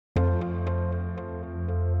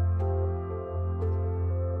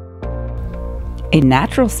In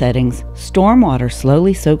natural settings, stormwater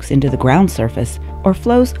slowly soaks into the ground surface or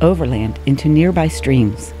flows overland into nearby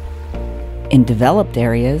streams. In developed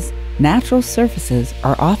areas, natural surfaces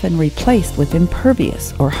are often replaced with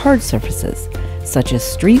impervious or hard surfaces, such as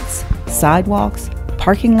streets, sidewalks,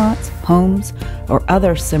 parking lots, homes, or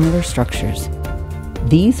other similar structures.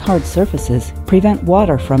 These hard surfaces prevent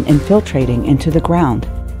water from infiltrating into the ground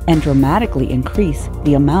and dramatically increase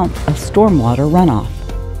the amount of stormwater runoff.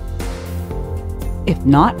 If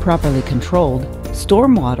not properly controlled,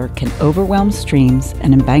 stormwater can overwhelm streams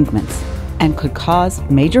and embankments and could cause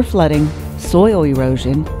major flooding, soil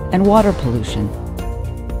erosion, and water pollution.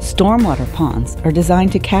 Stormwater ponds are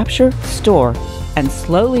designed to capture, store, and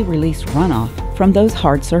slowly release runoff from those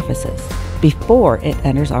hard surfaces before it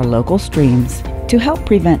enters our local streams to help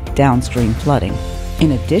prevent downstream flooding.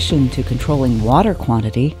 In addition to controlling water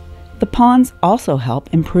quantity, the ponds also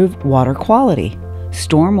help improve water quality.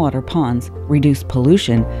 Stormwater ponds reduce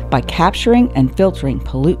pollution by capturing and filtering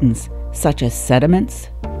pollutants such as sediments,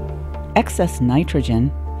 excess nitrogen,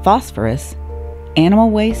 phosphorus, animal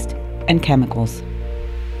waste, and chemicals.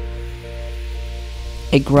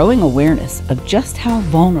 A growing awareness of just how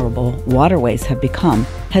vulnerable waterways have become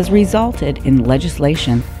has resulted in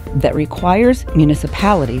legislation that requires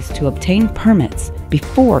municipalities to obtain permits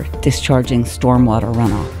before discharging stormwater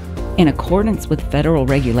runoff. In accordance with federal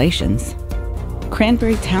regulations,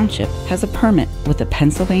 Cranberry Township has a permit with the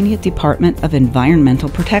Pennsylvania Department of Environmental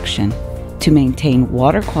Protection to maintain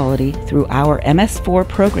water quality through our MS4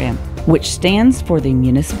 program, which stands for the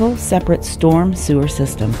Municipal Separate Storm Sewer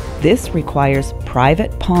System. This requires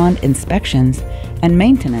private pond inspections and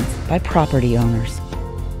maintenance by property owners.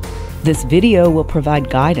 This video will provide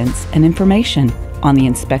guidance and information on the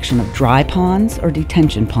inspection of dry ponds or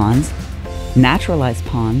detention ponds, naturalized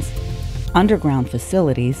ponds, underground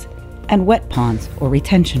facilities, and wet ponds or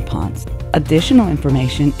retention ponds. Additional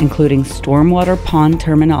information, including stormwater pond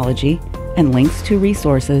terminology and links to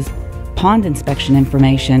resources, pond inspection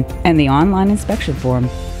information, and the online inspection form,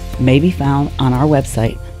 may be found on our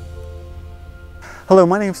website. Hello,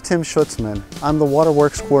 my name is Tim Schutzman. I'm the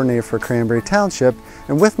Waterworks Coordinator for Cranberry Township,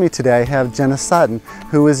 and with me today I have Jenna Sutton,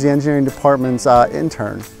 who is the Engineering Department's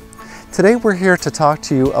intern. Today we're here to talk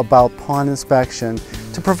to you about pond inspection,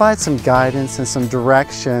 to provide some guidance and some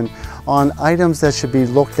direction on items that should be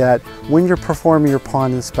looked at when you're performing your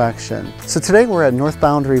pond inspection. So today we're at North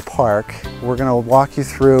Boundary Park. We're going to walk you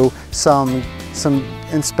through some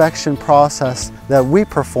inspection process that we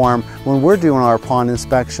perform when we're doing our pond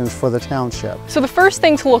inspections for the township. So the first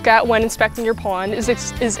thing to look at when inspecting your pond is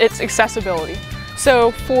its accessibility.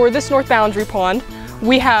 So for this North Boundary pond,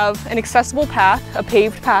 we have an accessible path, a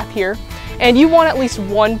paved path here, and you want at least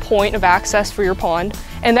one point of access for your pond,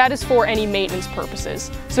 and that is for any maintenance purposes.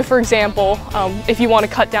 So for example, if you want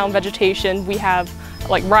to cut down vegetation, we have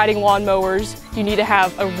like riding lawnmowers, you need to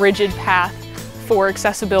have a rigid path for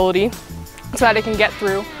accessibility so that it can get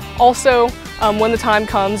through. Also, when the time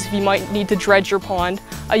comes, if you might need to dredge your pond,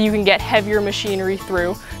 you can get heavier machinery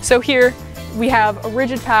through. So here we have a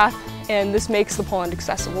rigid path, and this makes the pond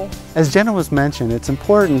accessible. As Jenna was mentioned, it's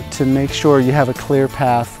important to make sure you have a clear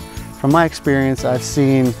path. From my experience, I've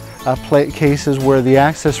seen cases where the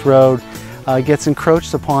access road gets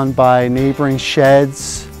encroached upon by neighboring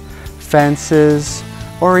sheds, fences,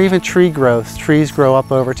 or even tree growth. Trees grow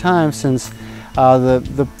up over time since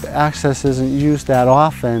the access isn't used that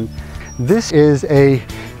often. This is a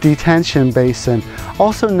detention basin,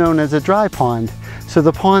 also known as a dry pond. So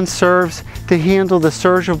the pond serves to handle the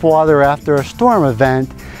surge of water after a storm event,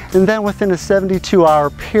 and then within a 72-hour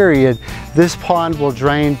period, this pond will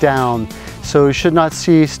drain down. So you should not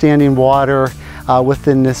see standing water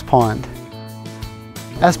within this pond.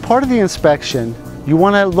 As part of the inspection, you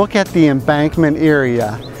want to look at the embankment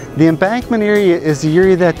area. The embankment area is the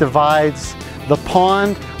area that divides the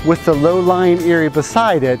pond with the low-lying area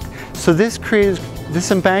beside it. So this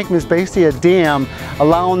embankment is basically a dam,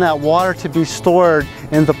 allowing that water to be stored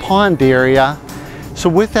in the pond area. So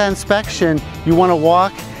with that inspection, you want to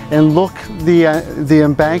walk and look the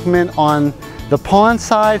embankment on the pond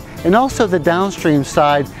side and also the downstream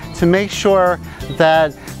side to make sure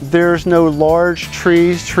that there's no large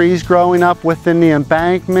trees growing up within the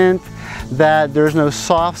embankment, that there's no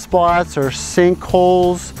soft spots or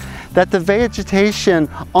sinkholes, that the vegetation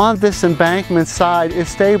on this embankment side is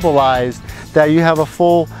stabilized, that you have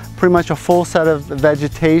pretty much a full set of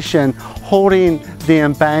vegetation holding the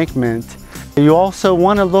embankment. You also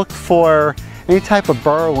want to look for any type of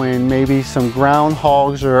burrowing, maybe some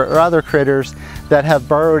groundhogs or other critters that have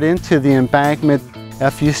burrowed into the embankment.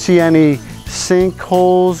 If you see any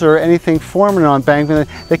sinkholes or anything forming on embankment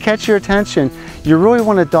that catch your attention, you really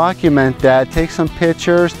want to document that, take some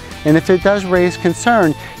pictures, and if it does raise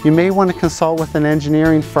concern, you may want to consult with an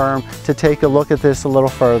engineering firm to take a look at this a little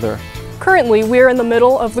further. Currently, we're in the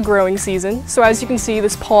middle of the growing season, so as you can see,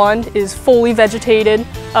 this pond is fully vegetated.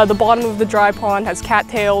 The bottom of the dry pond has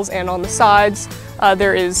cattails, and on the sides,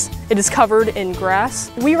 it is covered in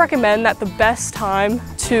grass. We recommend that the best time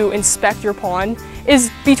to inspect your pond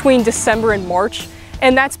is between December and March,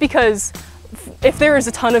 and that's because if there is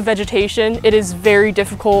a ton of vegetation, it is very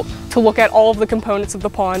difficult to look at all of the components of the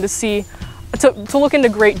pond to look into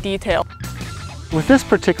great detail. With this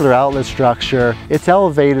particular outlet structure, it's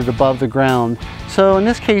elevated above the ground. So in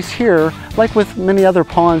this case here, like with many other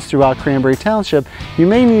ponds throughout Cranberry Township, you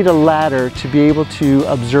may need a ladder to be able to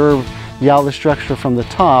observe the outlet structure from the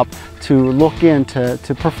top to look in to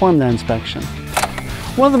perform that inspection.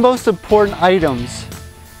 One of the most important items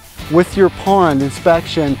with your pond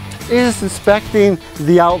inspection is inspecting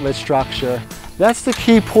the outlet structure. That's the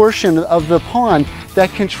key portion of the pond that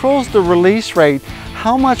controls the release rate,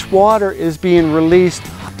 how much water is being released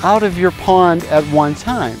out of your pond at one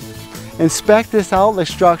time. Inspect this outlet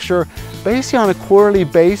structure basically on a quarterly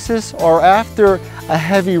basis or after a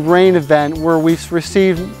heavy rain event where we've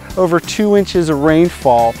received over 2 inches of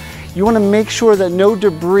rainfall. You want to make sure that no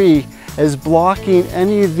debris is blocking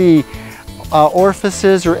any of the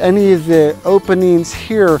orifices or any of the openings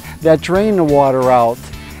here that drain the water out.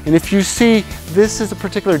 And if you see, this is a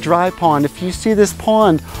particular dry pond, if you see this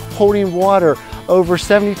pond holding water over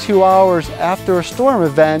 72 hours after a storm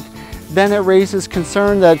event, then it raises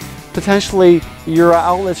concern that potentially your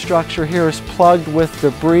outlet structure here is plugged with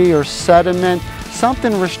debris or sediment,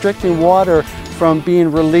 something restricting water from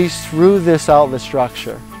being released through this outlet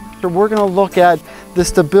structure. We're going to look at the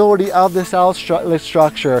stability of this outlet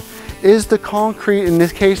structure. Is the concrete, in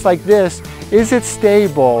this case like this, is it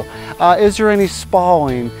stable? Is there any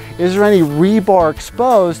spalling? Is there any rebar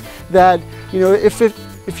exposed that, you know,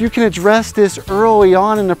 if you can address this early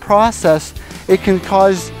on in the process, it can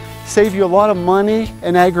save you a lot of money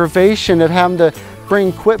and aggravation of having to bring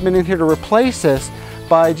equipment in here to replace this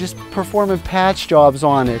by just performing patch jobs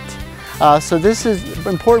on it. So this is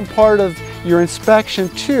an important part of your inspection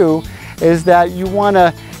too, is that you want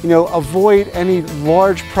to, you know, avoid any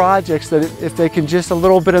large projects that if they can just a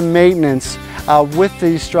little bit of maintenance with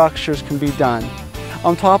these structures can be done.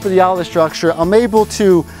 On top of the outlet structure, I'm able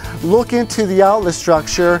to look into the outlet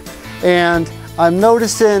structure and I'm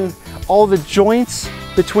noticing all the joints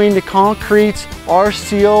between the concretes are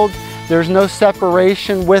sealed. There's no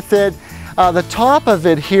separation with it. The top of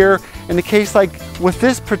it here, in the case like with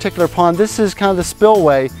this particular pond, this is kind of the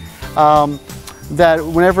spillway that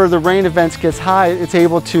whenever the rain events gets high, it's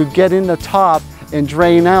able to get in the top and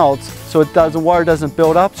drain out so the water doesn't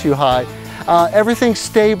build up too high. Everything's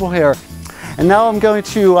stable here. And now I'm going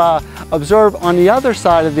to observe on the other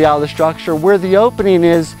side of the outlet structure where the opening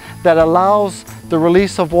is that allows the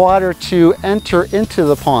release of water to enter into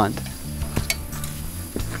the pond.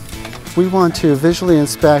 We want to visually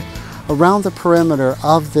inspect around the perimeter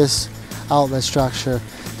of this outlet structure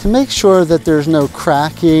to make sure that there's no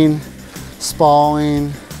cracking,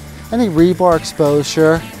 spalling, any rebar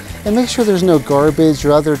exposure, and make sure there's no garbage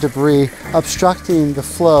or other debris obstructing the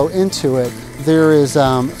flow into it. There is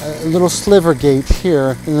a little sliver gate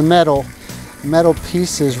here in the metal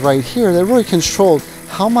pieces right here that really control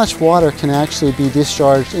how much water can actually be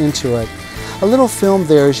discharged into it. A little film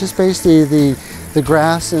there is just basically the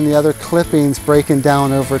grass and the other clippings breaking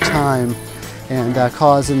down over time and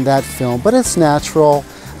causing that film, but it's natural.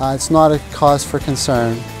 It's not a cause for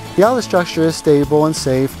concern. The outlet structure is stable and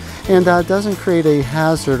safe and doesn't create a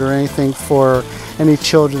hazard or anything for any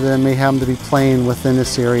children that may happen to be playing within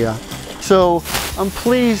this area. So I'm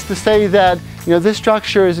pleased to say that, you know, this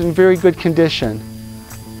structure is in very good condition.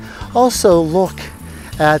 Also look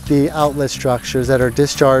at the outlet structures that are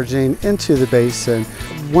discharging into the basin.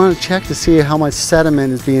 Want to check to see how much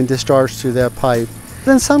sediment is being discharged through that pipe.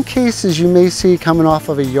 In some cases you may see coming off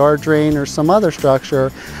of a yard drain or some other structure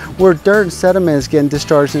where dirt and sediment is getting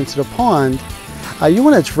discharged into the pond. You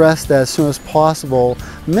want to address that as soon as possible.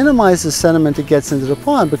 Minimize the sediment that gets into the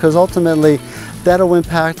pond because ultimately that'll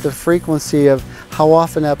impact the frequency of how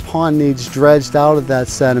often that pond needs dredged out of that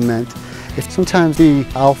sediment. If sometimes the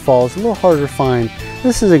outfall is a little harder to find.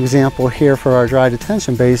 This is an example here for our dry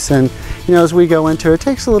detention basin. You know, as we go into it, it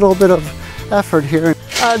takes a little bit of effort here.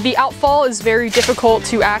 The outfall is very difficult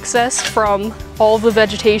to access from all of the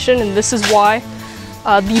vegetation, and this is why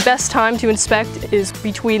the best time to inspect is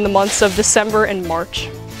between the months of December and March.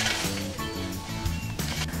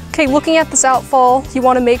 Okay, looking at this outfall, you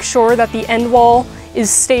want to make sure that the end wall is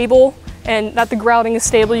stable and that the grouting is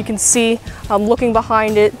stable. You can see looking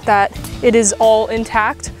behind it that it is all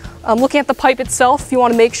intact. Looking at the pipe itself, you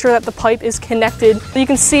want to make sure that the pipe is connected. You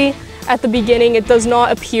can see at the beginning it does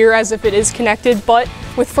not appear as if it is connected, but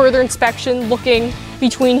with further inspection, looking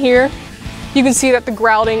between here, you can see that the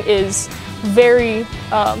grouting is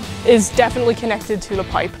definitely connected to the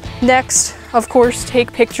pipe. Next, of course,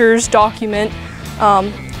 take pictures, document.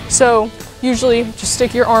 So usually just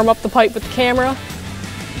stick your arm up the pipe with the camera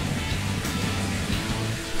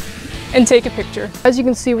and take a picture. As you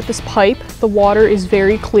can see with this pipe, the water is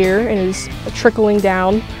very clear and is trickling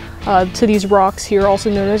down to these rocks here, also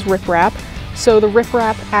known as riprap. So the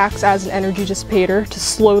riprap acts as an energy dissipator to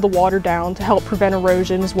slow the water down to help prevent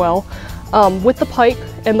erosion as well. With the pipe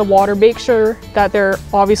and the water, make sure that there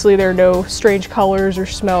are no strange colors or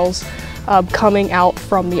smells coming out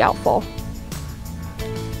from the outfall.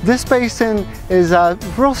 This basin is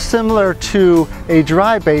real similar to a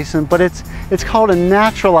dry basin, but it's called a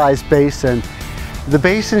naturalized basin. The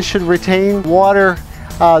basin should retain water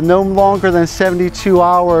no longer than 72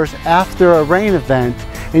 hours after a rain event.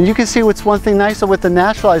 And you can see what's one thing nice with the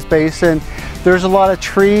naturalized basin, there's a lot of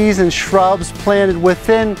trees and shrubs planted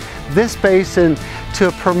within this basin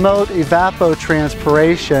to promote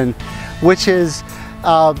evapotranspiration, which is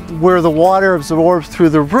where the water absorbs through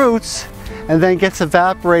the roots and then gets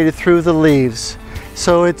evaporated through the leaves.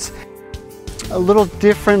 So it's a little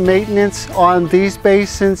different maintenance on these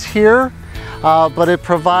basins here, but it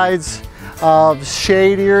provides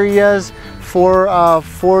shade areas for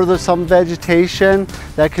some vegetation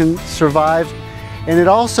that can survive. And it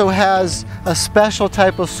also has a special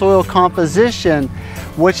type of soil composition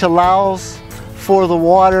which allows for the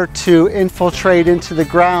water to infiltrate into the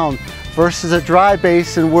ground versus a dry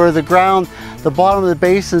basin where the bottom of the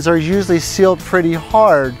basins are usually sealed pretty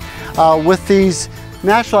hard. With these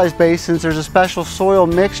naturalized basins, there's a special soil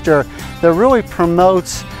mixture that really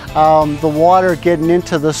promotes the water getting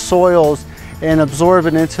into the soils and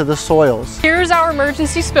absorbing into the soils. Here's our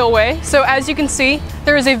emergency spillway. So as you can see,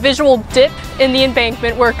 there is a visual dip in the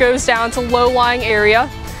embankment where it goes down to low-lying area.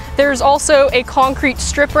 There's also a concrete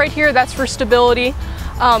strip right here that's for stability.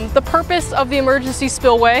 The purpose of the emergency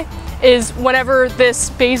spillway is whenever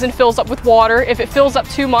this basin fills up with water, if it fills up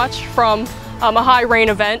too much from a high rain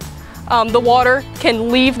event, the water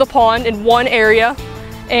can leave the pond in one area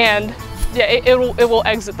and it will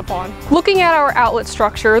exit the pond. Looking at our outlet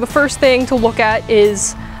structure, the first thing to look at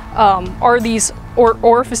is are these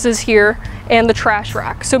orifices here and the trash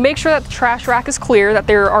rack. So make sure that the trash rack is clear, that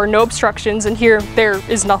there are no obstructions, and here there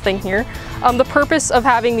is nothing here. The purpose of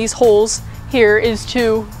having these holes here is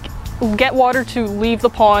to get water to leave the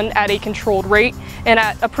pond at a controlled rate and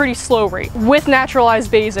at a pretty slow rate. With naturalized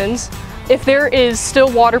basins, if there is still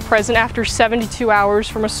water present after 72 hours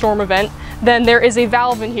from a storm event, then there is a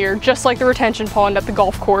valve in here, just like the retention pond at the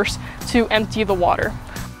golf course, to empty the water.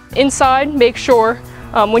 Inside, make sure,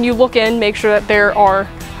 when you look in, make sure that there are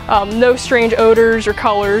no strange odors or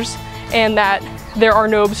colors and that there are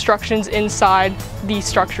no obstructions inside the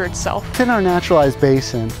structure itself. Within our naturalized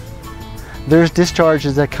basin, there's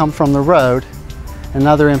discharges that come from the road and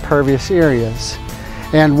other impervious areas.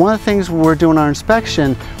 And one of the things when we're doing our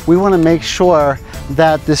inspection, we want to make sure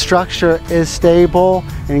that the structure is stable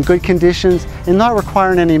and in good conditions and not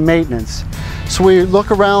requiring any maintenance. So we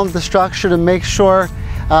look around the structure to make sure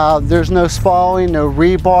there's no spalling, no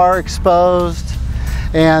rebar exposed,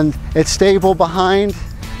 and it's stable behind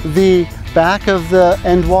the back of the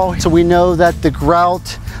end wall. So we know that the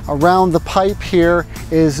grout around the pipe here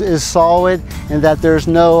is solid and that there's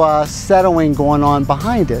no settling going on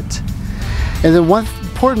behind it. And then one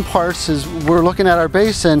important part is we're looking at our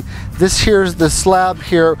basin. This here's the slab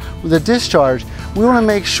here with the discharge. We want to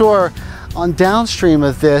make sure on downstream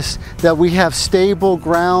of this that we have stable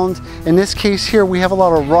ground. In this case here, we have a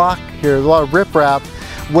lot of rock here, a lot of riprap,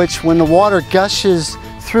 which when the water gushes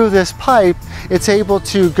through this pipe, it's able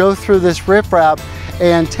to go through this riprap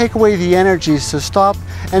and take away the energy to stop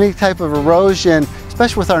any type of erosion,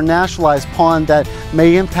 especially with our naturalized pond that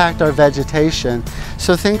may impact our vegetation.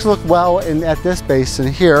 So things look well at this basin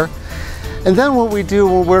here. And then what we do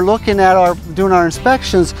when we're looking at doing our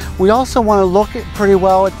inspections, we also want to look pretty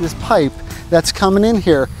well at this pipe that's coming in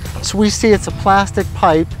here. So we see it's a plastic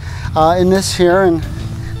pipe in this here, and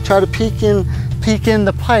try to peek in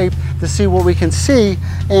the pipe to see what we can see.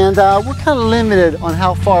 And we're kind of limited on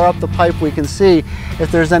how far up the pipe we can see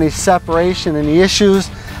if there's any separation, any issues.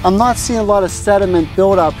 I'm not seeing a lot of sediment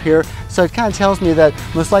build up here, so it kind of tells me that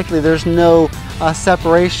most likely there's no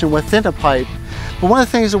separation within a pipe. But one of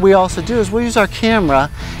the things that we also do is we'll use our camera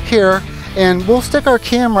here, and we'll stick our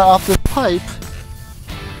camera off this pipe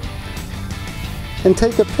and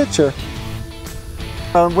take a picture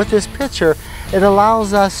With this picture, it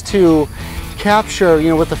allows us to capture,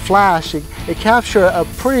 with the flash, it capture a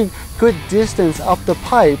pretty good distance up the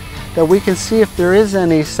pipe that we can see if there is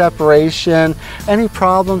any separation, any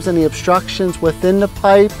problems, any obstructions within the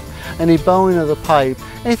pipe, any bowing of the pipe,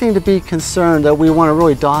 anything to be concerned that we want to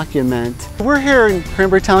really document. We're here in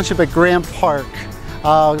Cranberry Township at Graham Park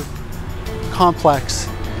complex.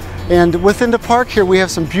 And within the park here we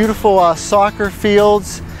have some beautiful soccer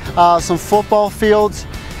fields, some football fields.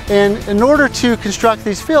 And in order to construct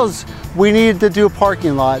these fields, we needed to do a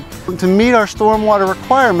parking lot. To meet our stormwater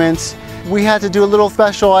requirements, we had to do a little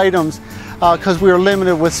special items because we were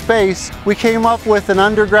limited with space. We came up with an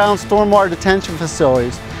underground stormwater detention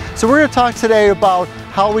facilities. So we're going to talk today about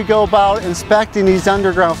how we go about inspecting these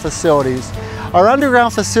underground facilities. Our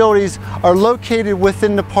underground facilities are located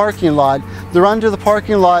within the parking lot. They're under the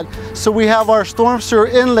parking lot, so we have our storm sewer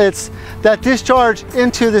inlets that discharge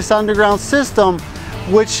into this underground system,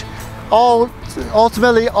 which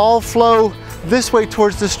ultimately all flow this way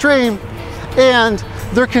towards the stream, and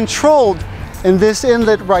they're controlled in this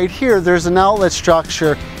inlet right here. There's an outlet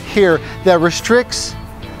structure here that restricts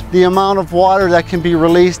the amount of water that can be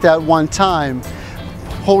released at one time,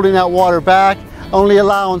 holding that water back, only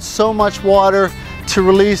allowing so much water to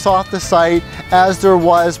release off the site as there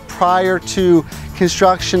was prior to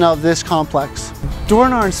construction of this complex.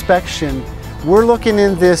 During our inspection, we're looking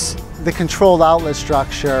in the controlled outlet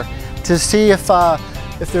structure to see if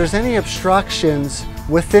there's any obstructions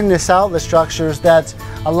within this outlet structures that's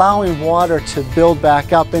allowing water to build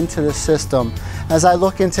back up into the system. As I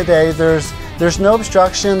look in today, there's no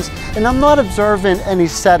obstructions, and I'm not observing any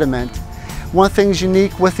sediment. One of the things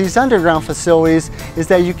unique with these underground facilities is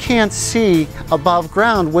that you can't see above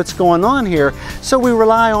ground what's going on here. So we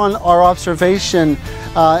rely on our observation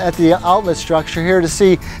at the outlet structure here to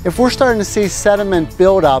see if we're starting to see sediment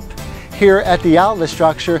build up here at the outlet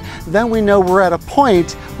structure. Then we know we're at a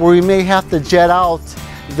point where we may have to jet out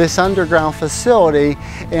this underground facility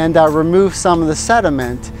and remove some of the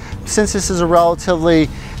sediment. Since this is a relatively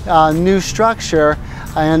new structure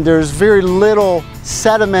and there's very little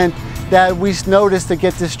sediment that we notice to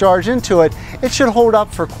get discharged into it, it should hold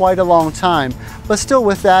up for quite a long time. But still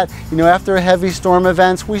with that, after a heavy storm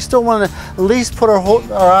events, we still want to at least put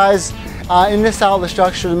our eyes in this outlet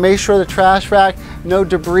structure to make sure the trash rack, no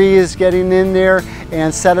debris is getting in there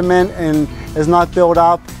and sediment and is not built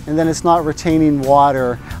up, and then it's not retaining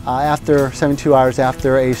water after 72 hours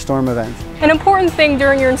after a storm event. An important thing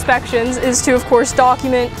during your inspections is to, of course,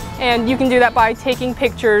 document, and you can do that by taking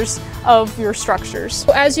pictures of your structures.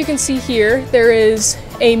 So as you can see here, there is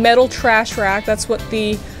a metal trash rack. That's what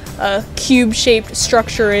the cube-shaped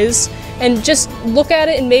structure is. And just look at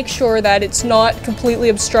it and make sure that it's not completely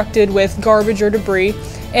obstructed with garbage or debris.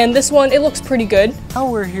 And this one, it looks pretty good. Now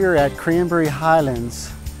we're here at Cranberry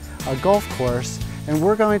Highlands, a golf course, and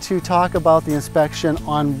we're going to talk about the inspection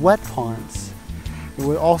on wet ponds.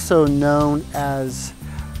 We're also known as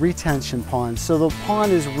retention ponds. So the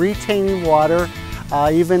pond is retaining water.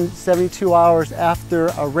 Even 72 hours after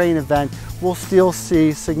a rain event, we'll still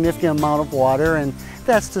see significant amount of water, and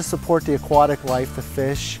that's to support the aquatic life, the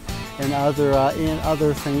fish, and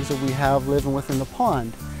other things that we have living within the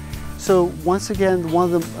pond. So once again,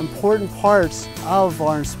 one of the important parts of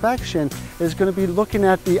our inspection is going to be looking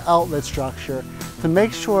at the outlet structure to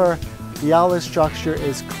make sure the outlet structure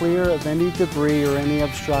is clear of any debris or any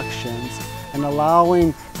obstructions, and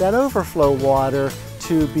allowing that overflow water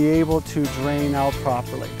to be able to drain out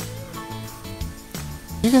properly.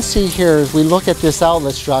 You can see here as we look at this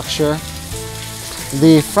outlet structure,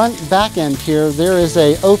 the front back end here, there is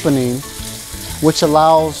an opening which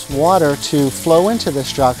allows water to flow into the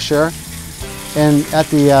structure, and at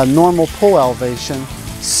the normal pool elevation.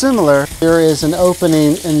 Similar, there is an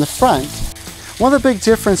opening in the front. One of the big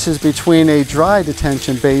differences between a dry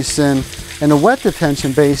detention basin and a wet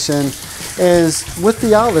detention basin is with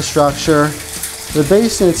the outlet structure, the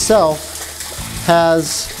basin itself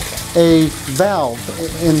has a valve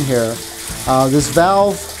in here. This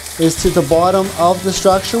valve is to the bottom of the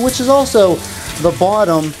structure, which is also the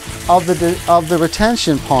bottom of the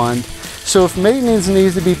retention pond. So if maintenance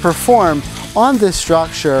needs to be performed on this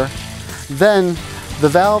structure, then the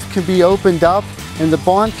valve can be opened up and the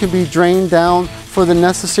pond can be drained down for the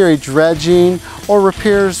necessary dredging or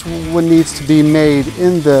repairs when needs to be made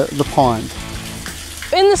in the pond.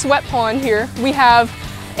 In this wet pond here, we have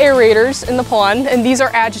aerators in the pond, and these are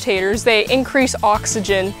agitators. They increase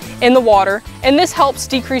oxygen in the water, and this helps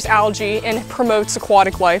decrease algae and promotes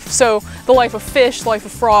aquatic life. So the life of fish, life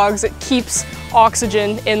of frogs, it keeps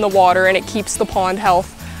oxygen in the water and it keeps the pond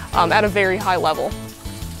health at a very high level.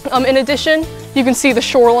 In addition, you can see the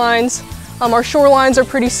shorelines Our shorelines are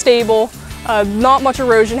pretty stable, not much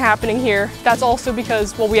erosion happening here. That's also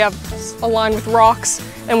because, well, we have a line with rocks,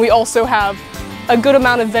 and we also have a good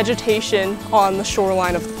amount of vegetation on the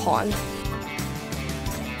shoreline of the pond.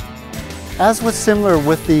 As was similar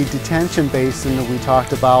with the detention basin that we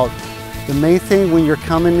talked about, the main thing when you're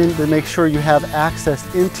coming in to make sure you have access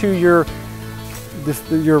into your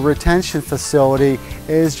retention facility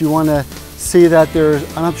is you want to see that there's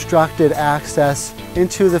unobstructed access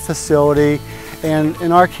into the facility. And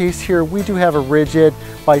in our case here, we do have a rigid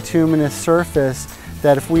bituminous surface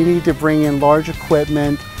that if we need to bring in large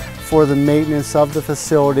equipment for the maintenance of the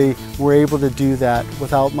facility, we're able to do that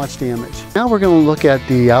without much damage. Now we're going to look at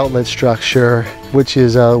the outlet structure, which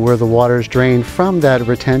is where the water is drained from that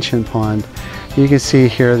retention pond. You can see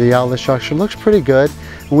here the outlet structure looks pretty good.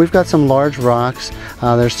 And we've got some large rocks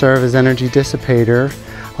that serve as energy dissipator,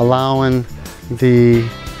 allowing the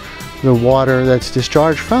water that's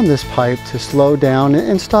discharged from this pipe to slow down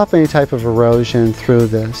and stop any type of erosion through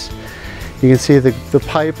this. You can see the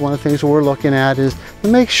pipe, one of the things we're looking at is to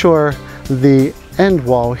make sure the end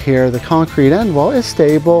wall here, the concrete end wall, is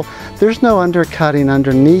stable. There's no undercutting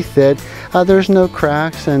underneath it. There's no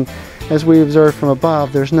cracks, and as we observe from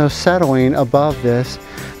above, there's no settling above this.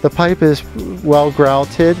 The pipe is well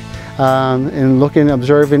grouted, and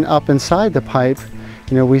observing up inside the pipe,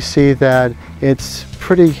 you know, we see that it's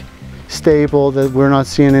pretty stable, that we're not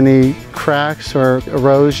seeing any cracks or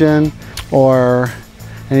erosion or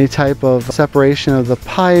any type of separation of the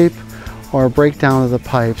pipe or breakdown of the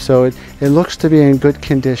pipe. So it looks to be in good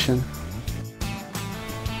condition.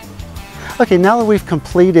 Okay, now that we've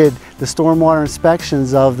completed the stormwater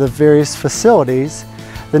inspections of the various facilities,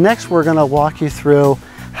 the next we're going to walk you through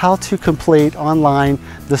how to complete online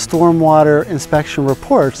the stormwater inspection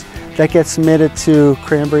reports that get submitted to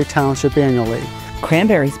Cranberry Township annually.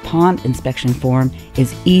 Cranberry's pond inspection form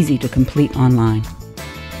is easy to complete online.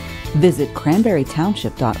 Visit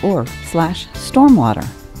cranberrytownship.org/stormwater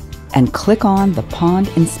and click on the Pond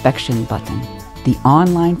Inspection button. The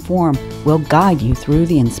online form will guide you through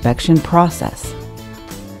the inspection process.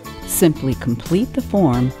 Simply complete the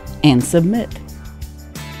form and submit.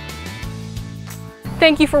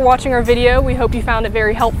 Thank you for watching our video. We hope you found it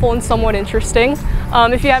very helpful and somewhat interesting.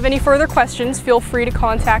 If you have any further questions, feel free to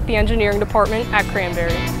contact the engineering department at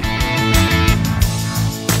Cranberry.